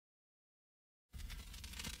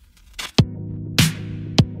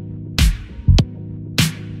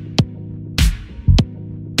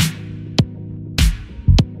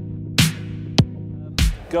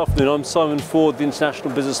Good afternoon, I'm Simon Ford, the International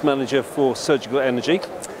Business Manager for Surgical Energy.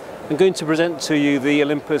 I'm going to present to you the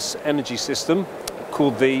Olympus energy system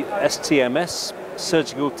called the STMS,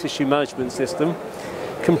 Surgical Tissue Management System.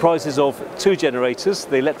 Comprises of two generators,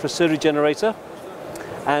 the electrosurgery generator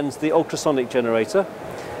and the ultrasonic generator.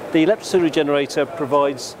 The electrosurgery generator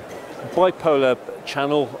provides bipolar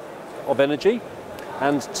channel of energy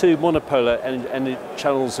and two monopolar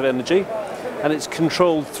channels of energy, and it's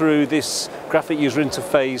controlled through this graphic user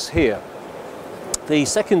interface here. The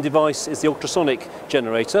second device is the ultrasonic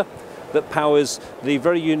generator that powers the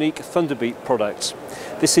very unique Thunderbeat product.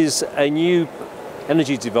 This is a new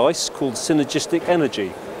energy device called Synergistic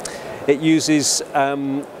Energy. It uses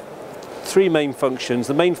three main functions.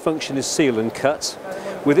 The main function is seal and cut.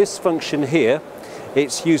 With this function here,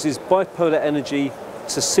 it uses bipolar energy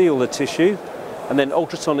to seal the tissue and then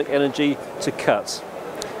ultrasonic energy to cut.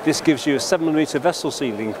 This gives you a 7mm vessel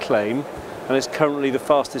sealing claim, and it's currently the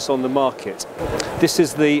fastest on the market. This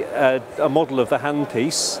is a model of the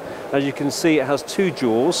handpiece. As you can see, it has two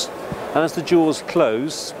jaws, and as the jaws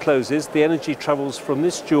closes, the energy travels from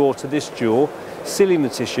this jaw to this jaw, sealing the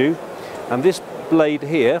tissue, and this blade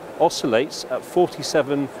here oscillates at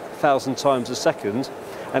 47,000 times a second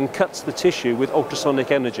and cuts the tissue with ultrasonic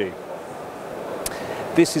energy.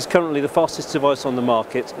 This is currently the fastest device on the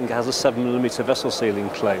market and has a 7mm vessel sealing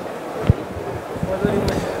claim.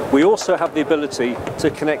 We also have the ability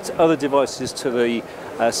to connect other devices to the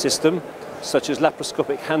system, such as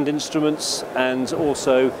laparoscopic hand instruments and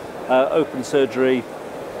also open surgery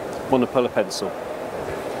monopolar pencil.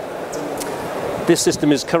 This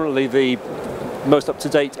system is currently the most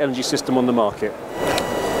up-to-date energy system on the market.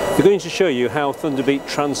 We're going to show you how Thunderbeat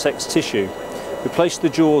transects tissue. We place the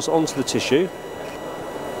jaws onto the tissue.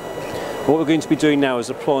 What we're going to be doing now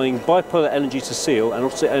is applying bipolar energy to seal and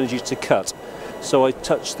also energy to cut. So I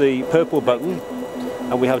touch the purple button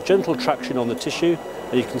and we have gentle traction on the tissue,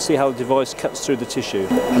 and you can see how the device cuts through the tissue,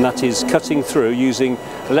 and that is cutting through using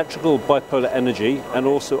electrical bipolar energy and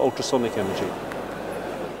also ultrasonic energy.